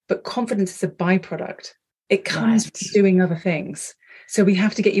but confidence is a byproduct. It comes from doing other things. So we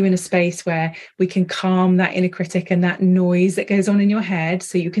have to get you in a space where we can calm that inner critic and that noise that goes on in your head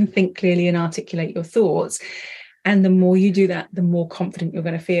so you can think clearly and articulate your thoughts. And the more you do that, the more confident you're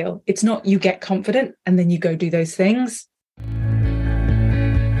going to feel. It's not you get confident and then you go do those things.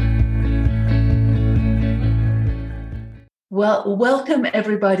 Well, welcome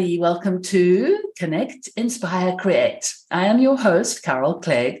everybody. Welcome to Connect, Inspire, Create. I am your host, Carol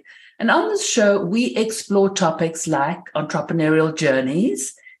Clegg. And on this show, we explore topics like entrepreneurial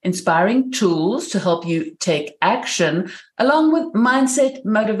journeys, inspiring tools to help you take action, along with mindset,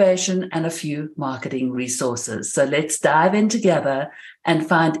 motivation, and a few marketing resources. So let's dive in together and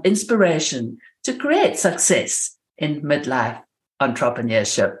find inspiration to create success in midlife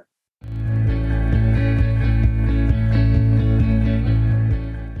entrepreneurship.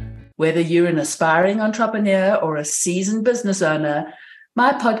 Whether you're an aspiring entrepreneur or a seasoned business owner,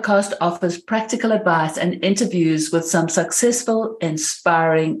 my podcast offers practical advice and interviews with some successful,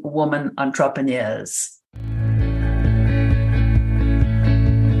 inspiring women entrepreneurs.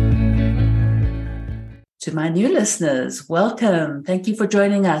 To my new listeners, welcome. Thank you for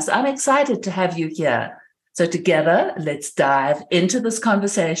joining us. I'm excited to have you here. So together, let's dive into this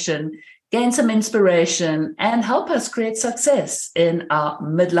conversation, gain some inspiration, and help us create success in our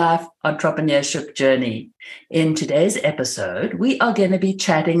midlife entrepreneurship journey. In today's episode, we are going to be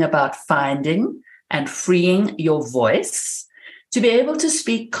chatting about finding and freeing your voice to be able to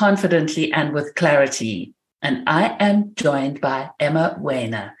speak confidently and with clarity. And I am joined by Emma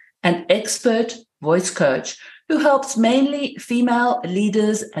Wainer, an expert voice coach who helps mainly female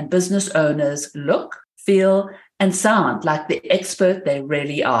leaders and business owners look, feel, and sound like the expert they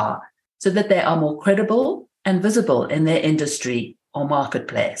really are, so that they are more credible and visible in their industry or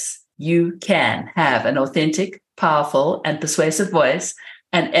marketplace. You can have an authentic, powerful, and persuasive voice,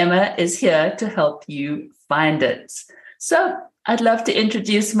 and Emma is here to help you find it. So I'd love to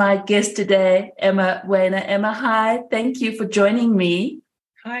introduce my guest today, Emma Wainer. Emma, hi. Thank you for joining me.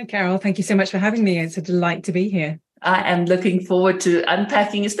 Hi, Carol. Thank you so much for having me. It's a delight to be here. I am looking forward to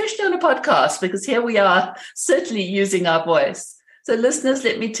unpacking, especially on a podcast, because here we are certainly using our voice. So listeners,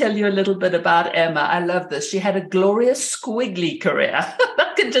 let me tell you a little bit about Emma. I love this. She had a glorious squiggly career.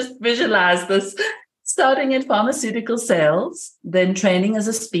 I can just visualize this. Starting in pharmaceutical sales, then training as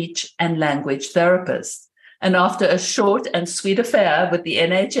a speech and language therapist. And after a short and sweet affair with the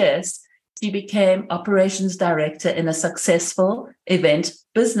NHS, she became operations director in a successful event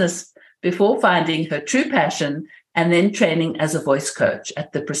business before finding her true passion and then training as a voice coach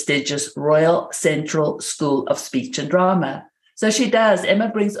at the prestigious Royal Central School of Speech and Drama. So Emma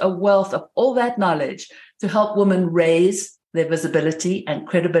brings a wealth of all that knowledge to help women raise their visibility and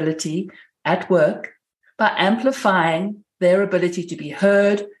credibility at work by amplifying their ability to be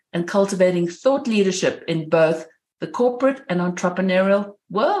heard and cultivating thought leadership in both the corporate and entrepreneurial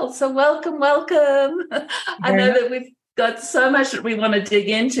world. So welcome. I know that we've got so much that we want to dig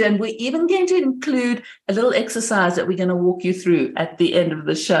into, and we're even going to include a little exercise that we're going to walk you through at the end of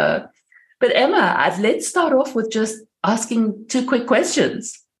the show. But Emma, let's start off with just asking two quick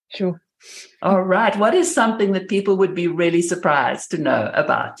questions. Sure. All right. What is something that people would be really surprised to know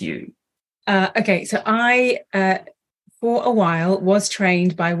about you? Okay. So I, for a while, was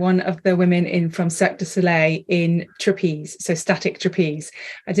trained by one of the women from Cirque du Soleil in trapeze, so static trapeze.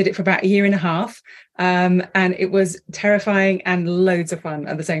 I did it for about a year and a half. And it was terrifying and loads of fun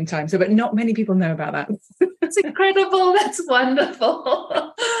at the same time. But not many people know about that. That's incredible. That's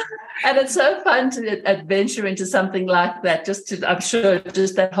wonderful. And it's so fun to adventure into something like that. I'm sure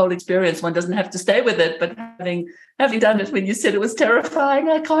just that whole experience, one doesn't have to stay with it, but having done it when you said it was terrifying,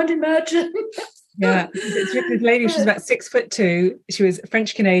 I can't imagine. Yeah, this lady, she was about 6'2". She was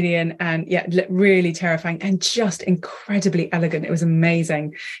French Canadian, and really terrifying and just incredibly elegant. It was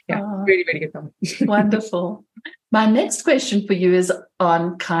amazing. Yeah, really, really good fun. Wonderful. My next question for you is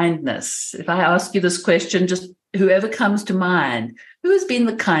on kindness. If I ask you this question, just whoever comes to mind, who has been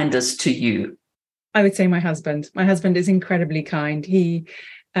the kindest to you? I would say my husband. My husband is incredibly kind. He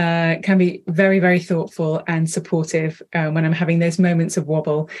can be very, very thoughtful and supportive when I'm having those moments of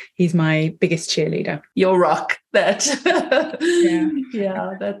wobble. He's my biggest cheerleader. Your rock. That's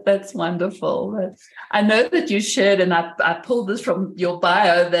wonderful. I know that you shared, and I pulled this from your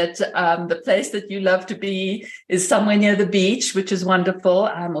bio, that the place that you love to be is somewhere near the beach, which is wonderful.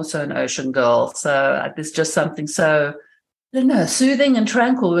 I'm also an ocean girl, so there's just something so soothing and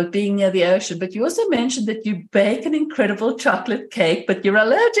tranquil with being near the ocean. But you also mentioned that you bake an incredible chocolate cake, but you're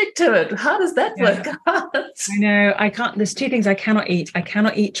allergic to it. How does that work out? I know. I can't. There's two things I cannot eat. I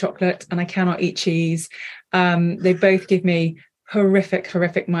cannot eat chocolate and I cannot eat cheese. They both give me horrific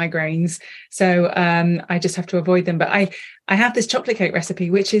migraines. So I just have to avoid them. But I have this chocolate cake recipe,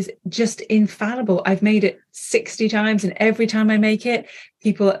 which is just infallible. I've made it 60 times, and every time I make it,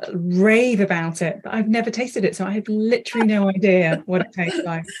 people rave about it, but I've never tasted it. So I have literally no idea what it tastes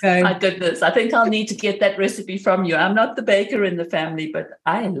like. So my goodness, I think I'll need to get that recipe from you. I'm not the baker in the family, but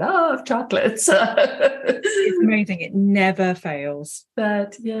I love chocolates. It's amazing. It never fails.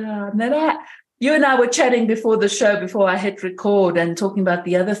 But yeah, then you and I were chatting before the show, before I hit record, and talking about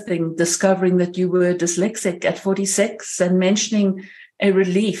the other thing, discovering that you were dyslexic at 46 and mentioning a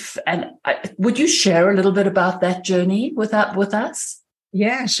relief. And would you share a little bit about that journey with us?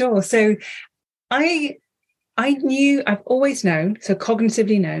 Yeah, sure. So I've always known, so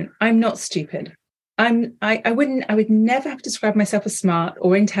cognitively known, I'm not stupid. I would never have described myself as smart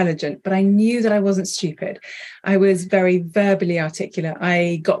or intelligent, but I knew that I wasn't stupid. I was very verbally articulate.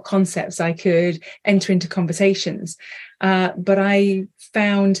 I got concepts. I could enter into conversations. But I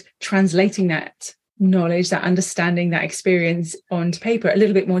found translating that knowledge, that understanding, that experience onto paper a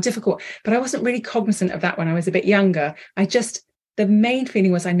little bit more difficult. But I wasn't really cognizant of that when I was a bit younger. The main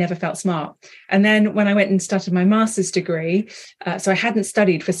feeling was I never felt smart. And then when I went and started my master's degree, so I hadn't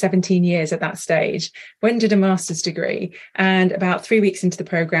studied for 17 years at that stage, went and did a master's degree. And about 3 weeks into the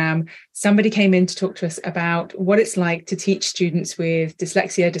program, somebody came in to talk to us about what it's like to teach students with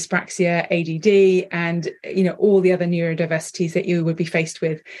dyslexia, dyspraxia, ADD, and, all the other neurodiversities that you would be faced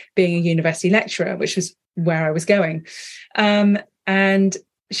with being a university lecturer, which was where I was going. And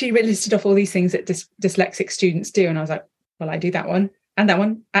she listed off all these things that dyslexic students do. And I was like, well, I do that one and that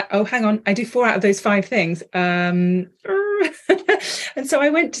one. Oh, hang on. I do 4 out of those 5 things. And so I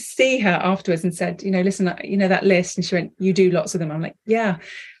went to see her afterwards and said, listen, that list. And she went, you do lots of them. I'm like, yeah.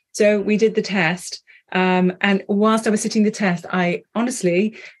 So we did the test. And whilst I was sitting the test, I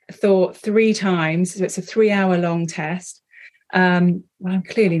honestly thought 3 times, so it's a 3-hour long test. Well, I'm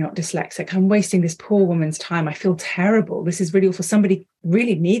clearly not dyslexic. I'm wasting this poor woman's time. I feel terrible. This is really awful. Somebody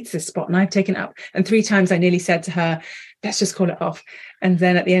really needs this spot and I've taken it up. And 3 times I nearly said to her, let's just call it off. And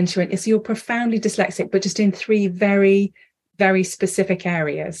then at the end, she went, so you're profoundly dyslexic, but just in 3 very, very specific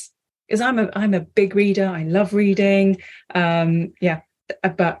areas. Because I'm a big reader. I love reading. But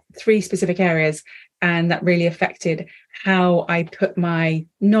 3 specific areas. And that really affected how I put my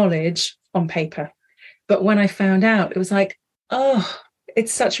knowledge on paper. But when I found out, it was like, oh,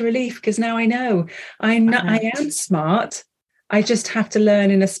 it's such a relief, because now I know I am smart. I just have to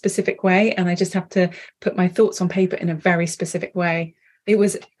learn in a specific way, and I just have to put my thoughts on paper in a very specific way. It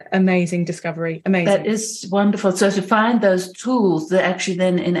was amazing discovery. Amazing. That is wonderful. So to find those tools that actually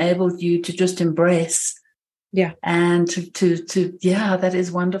then enabled you to just embrace. Yeah. And that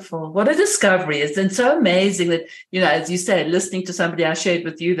is wonderful. What a discovery. It's so amazing that, as you said, listening to somebody, I shared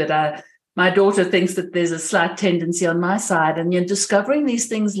with you that my daughter thinks that there's a slight tendency on my side, and discovering these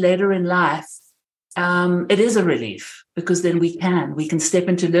things later in life, it is a relief, because then we can step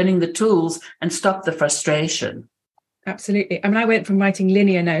into learning the tools and stop the frustration. Absolutely. I mean, I went from writing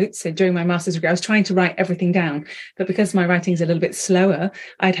linear notes. So during my master's degree, I was trying to write everything down, but because my writing is a little bit slower,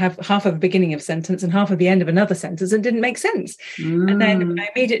 I'd have half of the beginning of a sentence and half of the end of another sentence, and it didn't make sense. And then I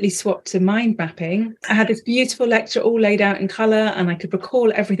immediately swapped to mind mapping. I had this beautiful lecture all laid out in color, and I could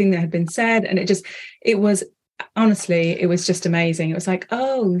recall everything that had been said. And it was just amazing. It was like,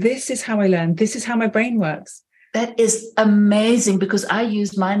 oh, this is how I learn. This is how my brain works. That is amazing, because I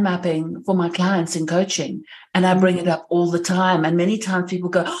use mind mapping for my clients in coaching, and I bring it up all the time. And many times people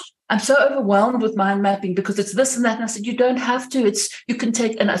go, oh, I'm so overwhelmed with mind mapping because it's this and that. And I said, you don't have to. You can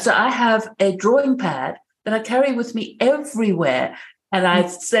take, and so I have a drawing pad that I carry with me everywhere. And I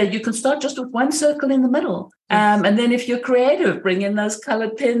say, you can start just with 1 circle in the middle. And then if you're creative, bring in those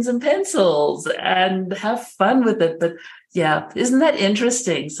colored pens and pencils and have fun with it. But yeah, isn't that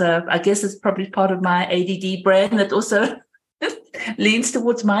interesting? So I guess it's probably part of my ADD brain that also leans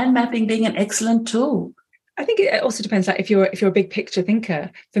towards mind mapping being an excellent tool. I think it also depends, like if you're a big picture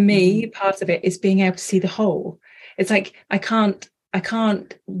thinker. For me, part of it is being able to see the whole. It's like I can't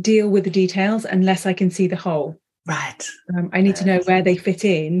deal with the details unless I can see the whole. Right. I need to know where they fit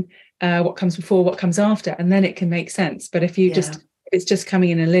in, what comes before, what comes after, and then it can make sense. But if it's just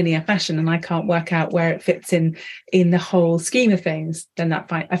coming in a linear fashion and I can't work out where it fits in the whole scheme of things, then I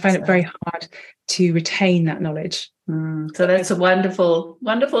find it very hard to retain that knowledge. So that's a wonderful,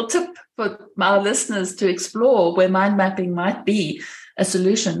 wonderful tip for our listeners to explore, where mind mapping might be a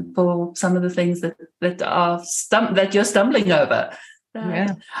solution for some of the things that you're stumbling over.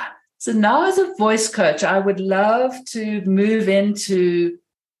 Yeah. So now, as a voice coach, I would love to move into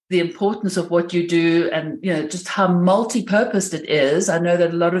the importance of what you do, and just how multi-purposed it is. I know that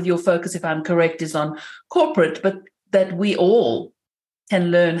a lot of your focus, if I'm correct, is on corporate, but that we all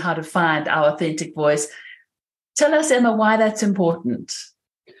can learn how to find our authentic voice. Tell us, Emma, why that's important.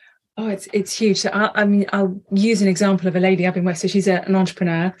 Oh, it's huge. So I'll use an example of a lady I've been with. So she's an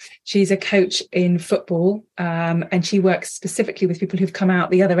entrepreneur. She's a coach in football, and she works specifically with people who've come out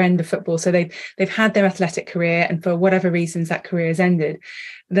the other end of football. So they've had their athletic career, and for whatever reasons that career has ended.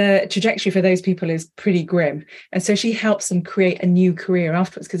 The trajectory for those people is pretty grim, and so she helps them create a new career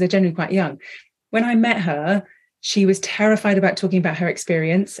afterwards because they're generally quite young. When I met her, she was terrified about talking about her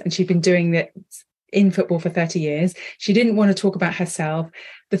experience, and she'd been doing that in football for 30 years. She didn't want to talk about herself.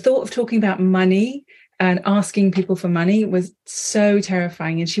 The thought of talking about money and asking people for money was so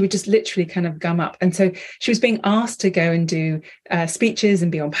terrifying. And she would just literally kind of gum up. And so she was being asked to go and do speeches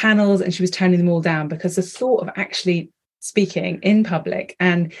and be on panels, and she was turning them all down because the thought of actually speaking in public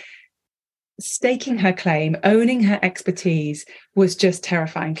and staking her claim, owning her expertise was just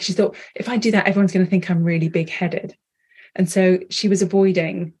terrifying. Because she thought, if I do that, everyone's going to think I'm really big-headed. And so she was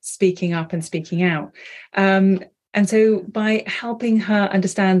avoiding speaking up and speaking out. And so by helping her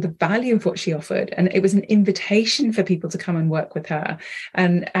understand the value of what she offered, and it was an invitation for people to come and work with her,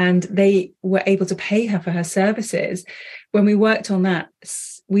 and they were able to pay her for her services. When we worked on that,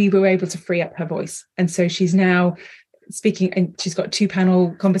 we were able to free up her voice. And so she's now speaking, and she's got 2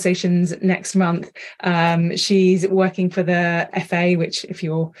 panel conversations next month. She's working for the FA, which, if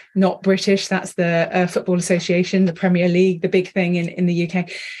you're not British, that's the Football Association, the Premier League, the big thing in the UK.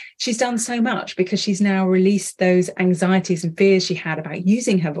 She's done so much because she's now released those anxieties and fears she had about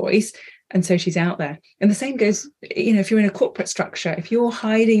using her voice. And so she's out there. And the same goes, if you're in a corporate structure, if you're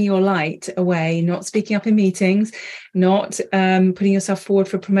hiding your light away, not speaking up in meetings, not putting yourself forward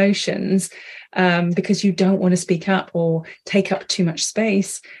for promotions, because you don't want to speak up or take up too much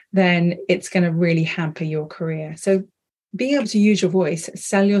space, then it's going to really hamper your career. So being able to use your voice,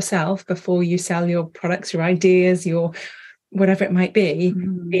 sell yourself before you sell your products, your ideas, your whatever it might be,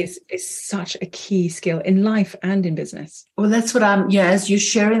 is such a key skill in life and in business. Well, that's what as you're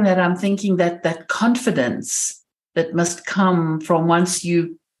sharing that, I'm thinking that confidence that must come from once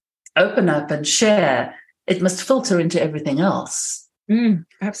you open up and share, it must filter into everything else.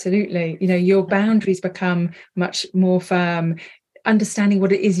 Absolutely. Your boundaries become much more firm. Understanding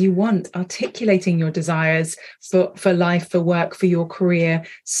what it is you want, articulating your desires for life, for work, for your career,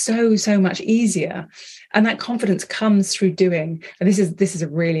 so much easier. And that confidence comes through doing. And this is a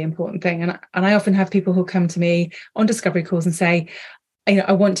really important thing. And I often have people who come to me on discovery calls and say,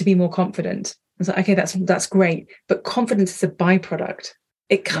 I want to be more confident. I was like, okay, that's great. But confidence is a byproduct.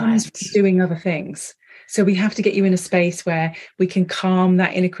 It comes from doing other things. So we have to get you in a space where we can calm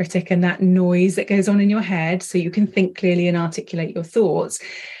that inner critic and that noise that goes on in your head so you can think clearly and articulate your thoughts.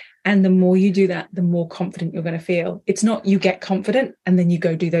 And the more you do that, the more confident you're going to feel. It's not you get confident and then you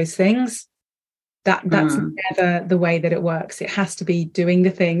go do those things. That's never the way that it works. It has to be doing the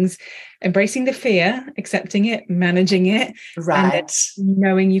things, embracing the fear, accepting it, managing it, right, and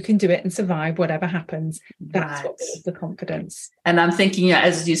knowing you can do it and survive whatever happens. That's what builds the confidence. And I'm thinking,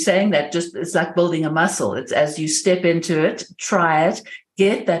 as you're saying that, just it's like building a muscle. It's as you step into it, try it,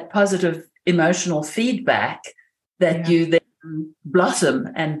 get that positive emotional feedback that you then blossom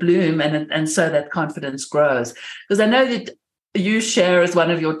and bloom, and so that confidence grows. Because I know that you share as one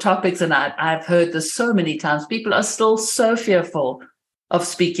of your topics, and I've heard this so many times, people are still so fearful of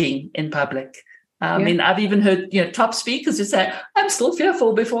speaking in public. I mean, I've even heard, top speakers who say, I'm still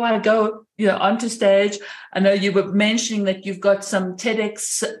fearful before I go, onto stage. I know you were mentioning that you've got some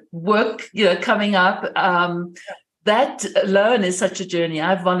TEDx work, coming up. That alone is such a journey.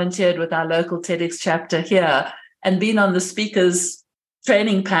 I've volunteered with our local TEDx chapter here and been on the speakers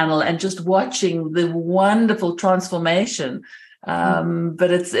training panel and just watching the wonderful transformation. But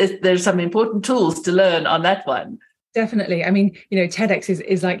there's some important tools to learn on that one. Definitely. I mean, TEDx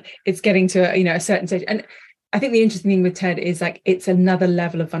is like, it's getting to a certain stage. And I think the interesting thing with TED is like, it's another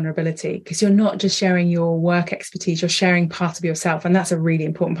level of vulnerability because you're not just sharing your work expertise, you're sharing part of yourself. And that's a really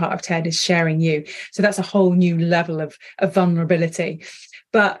important part of TED, is sharing you. So that's a whole new level of vulnerability.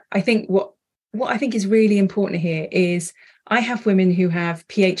 But I think what I think is really important here is I have women who have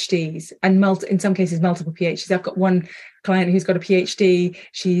PhDs and in some cases multiple PhDs. I've got one client who's got a PhD.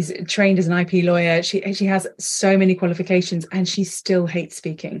 She's trained as an IP lawyer. She has so many qualifications and she still hates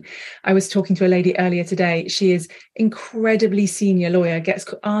speaking. I was talking to a lady earlier today. She is incredibly senior lawyer, gets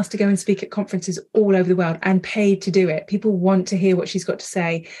asked to go and speak at conferences all over the world and paid to do it. People want to hear what she's got to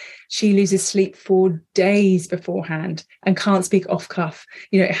say. She loses sleep for days beforehand and can't speak off cuff.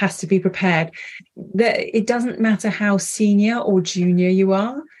 It has to be prepared. It doesn't matter how senior or junior you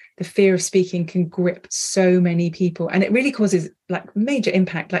are. The fear of speaking can grip so many people, and it really causes like major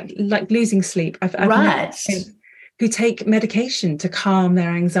impact, like losing sleep. I've who take medication to calm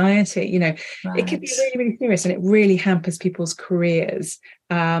their anxiety. It can be really, really serious, and it really hampers people's careers.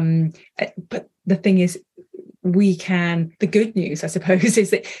 But the thing is, the good news, I suppose,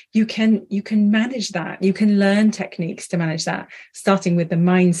 is that you can manage that. You can learn techniques to manage that, starting with the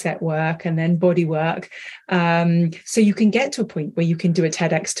mindset work and then body work. So you can get to a point where you can do a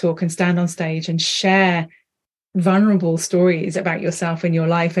TEDx talk and stand on stage and share vulnerable stories about yourself and your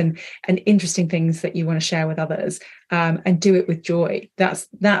life and interesting things that you want to share with others, and do it with joy.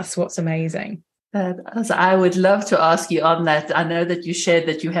 That's what's amazing. I would love to ask you on that. I know that you shared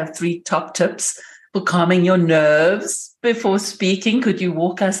that you have 3 top tips for calming your nerves before speaking. Could you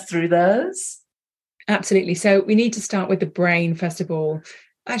walk us through those? Absolutely. So we need to start with the brain, first of all.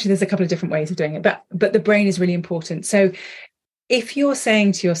 Actually, there's a couple of different ways of doing it, but the brain is really important. So if you're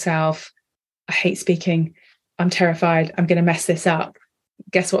saying to yourself, I hate speaking, I'm terrified, I'm going to mess this up,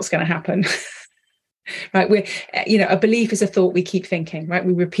 guess what's going to happen? Right? A belief is a thought we keep thinking, right?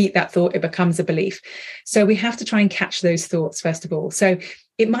 We repeat that thought, it becomes a belief. So we have to try and catch those thoughts, first of all. So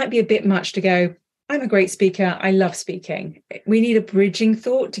it might be a bit much to go, I'm a great speaker, I love speaking. We need a bridging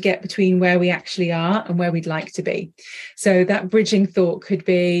thought to get between where we actually are and where we'd like to be. So that bridging thought could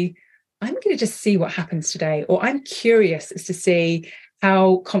be, I'm going to just see what happens today, or I'm curious as to see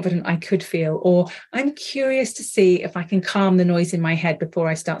how confident I could feel, or I'm curious to see if I can calm the noise in my head before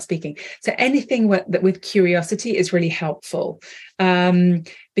I start speaking. So anything that with curiosity is really helpful,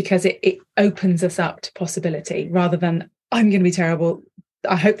 because it opens us up to possibility rather than, I'm going to be terrible,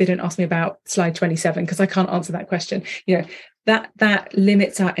 I hope they don't ask me about slide 27 because I can't answer that question. That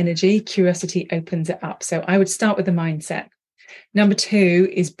limits our energy. Curiosity opens it up. So I would start with the mindset. Number 2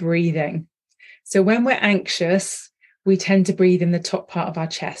 is breathing. So when we're anxious, we tend to breathe in the top part of our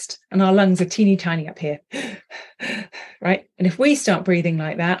chest, and our lungs are teeny tiny up here, right? And if we start breathing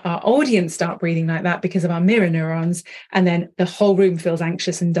like that, our audience start breathing like that because of our mirror neurons, and then the whole room feels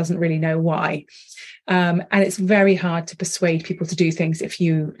anxious and doesn't really know why. And it's very hard to persuade people to do things if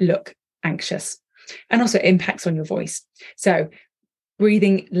you look anxious, and also it impacts on your voice. So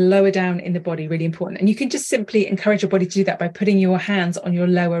breathing lower down in the body, really important. And you can just simply encourage your body to do that by putting your hands on your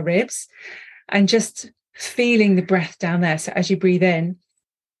lower ribs and just feeling the breath down there. So as you breathe in,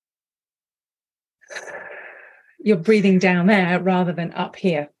 you're breathing down there rather than up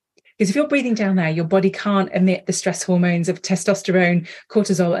here. Because if you're breathing down there, your body can't emit the stress hormones of testosterone,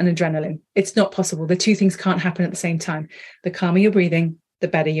 cortisol, and adrenaline. It's not possible. The 2 things can't happen at the same time. The calmer you're breathing, the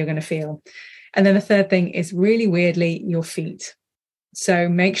better you're going to feel. And then the third thing is, really weirdly, your feet. So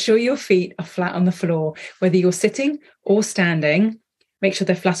make sure your feet are flat on the floor, whether you're sitting or standing. Make sure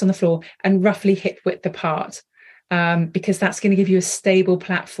they're flat on the floor and roughly hip width apart, because that's going to give you a stable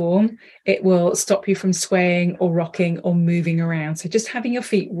platform. It will stop you from swaying or rocking or moving around. So just having your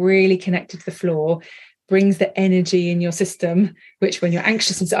feet really connected to the floor brings the energy in your system, which when you're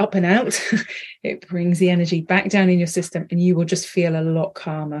anxious is up and out. It brings the energy back down in your system, and you will just feel a lot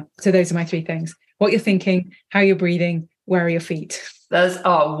calmer. So those are my 3 things: what you're thinking, how you're breathing, where are your feet. Those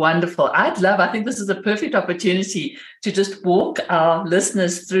are wonderful. I think this is a perfect opportunity to just walk our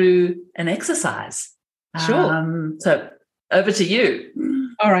listeners through an exercise. Sure. So over to you.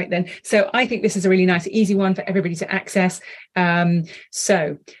 All right, then. So I think this is a really nice, easy one for everybody to access.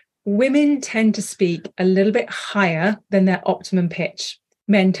 So women tend to speak a little bit higher than their optimum pitch.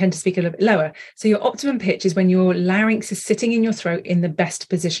 Men tend to speak a little bit lower. So your optimum pitch is when your larynx is sitting in your throat in the best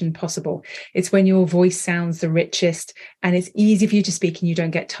position possible. It's when your voice sounds the richest and it's easy for you to speak and you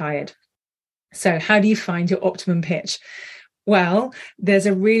don't get tired. So how do you find your optimum pitch? Well, there's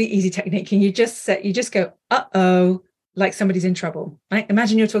a really easy technique, and you just go, uh-oh, like somebody's in trouble. Right?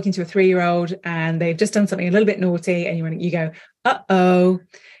 Imagine you're talking to a 3-year-old and they've just done something a little bit naughty, and you go, uh-oh.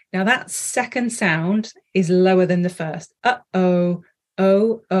 Now that second sound is lower than the first. Uh-oh.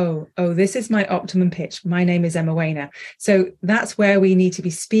 Oh, this is my optimum pitch. My name is Emma Wainer. So that's where we need to be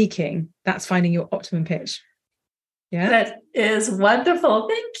speaking. That's finding your optimum pitch. Yeah. That is wonderful.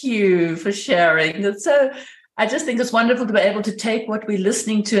 Thank you for sharing. So I just think it's wonderful to be able to take what we're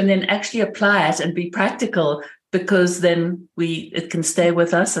listening to and then actually apply it and be practical, because then it can stay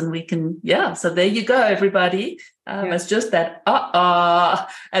with us and we can, so there you go, everybody. It's just that,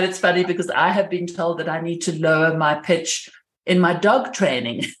 and it's funny because I have been told that I need to lower my pitch in my dog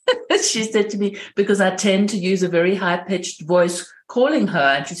training. She said to me, because I tend to use a very high-pitched voice calling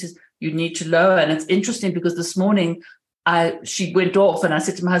her, and she says, you need to lower. And it's interesting because this morning she went off and I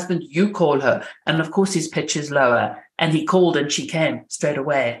said to my husband, you call her. And of course his pitch is lower, and he called and she came straight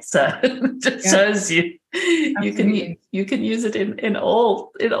away. So it just shows you can use it in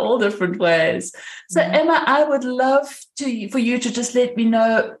all different ways. So Emma, I would love for you to just let me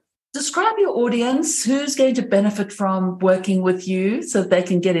know describe your audience. Who's going to benefit from working with you so they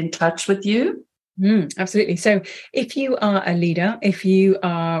can get in touch with you? Absolutely. So if you are a leader, if you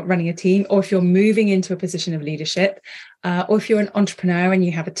are running a team, or if you're moving into a position of leadership, or if you're an entrepreneur and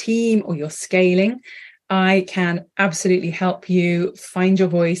you have a team or you're scaling, I can absolutely help you find your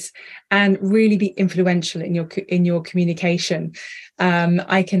voice and really be influential in your communication.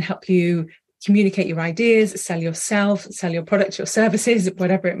 I can help you communicate your ideas, sell yourself, sell your products, your services,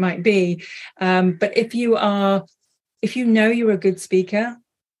 whatever it might be. But if you know you're a good speaker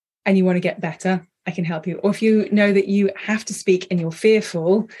and you want to get better, I can help you. Or if you know that you have to speak and you're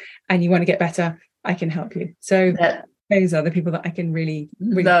fearful and you want to get better, I can help you. So those are the people that I can really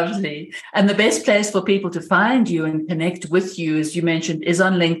Lovely. And the best place for people to find you and connect with you, as you mentioned, is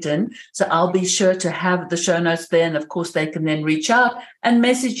on LinkedIn. So I'll be sure to have the show notes there. And of course, they can then reach out and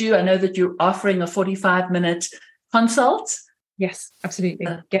message you. I know that you're offering a 45-minute consult. Yes, absolutely.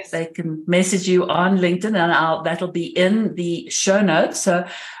 Yes, they can message you on LinkedIn, and that'll be in the show notes. So,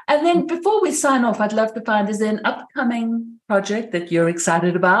 and then before we sign off, I'd love to find, is there an upcoming project that you're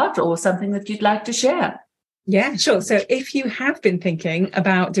excited about, or something that you'd like to share? Yeah, sure. So if you have been thinking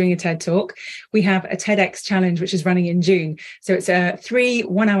about doing a TED Talk, we have a TEDx challenge, which is running in June. So it's 3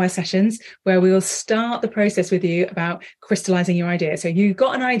 one-hour sessions where we will start the process with you about crystallizing your idea. So you've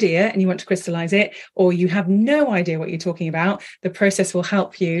got an idea and you want to crystallize it, or you have no idea what you're talking about. The process will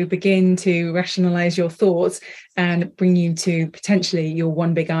help you begin to rationalize your thoughts and bring you to potentially your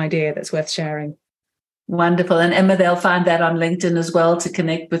one big idea that's worth sharing. Wonderful. And Emma, they'll find that on LinkedIn as well to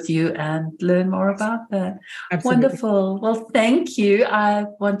connect with you and learn more about that. Absolutely. Wonderful. Well, thank you. I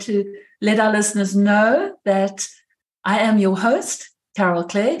want to let our listeners know that I am your host, Carol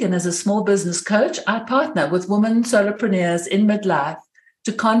Clegg, and as a small business coach, I partner with women solopreneurs in midlife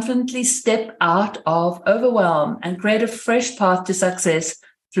to confidently step out of overwhelm and create a fresh path to success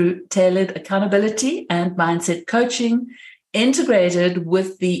through tailored accountability and mindset coaching, integrated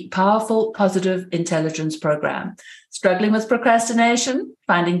with the powerful Positive Intelligence program. Struggling with procrastination,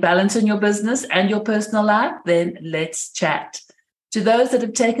 finding balance in your business and your personal life? Then let's chat. To those that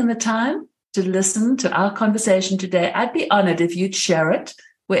have taken the time to listen to our conversation today, I'd be honored if you'd share it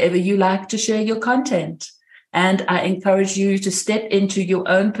wherever you like to share your content. And I encourage you to step into your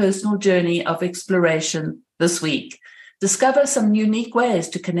own personal journey of exploration this week. Discover some unique ways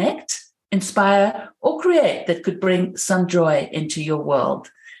to connect, inspire, or create that could bring some joy into your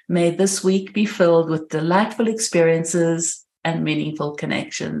world. May this week be filled with delightful experiences and meaningful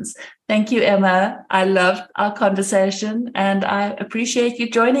connections. Thank you, Emma. I loved our conversation and I appreciate you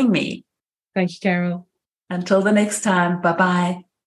joining me. Thank you, Carol. Until the next time, bye-bye.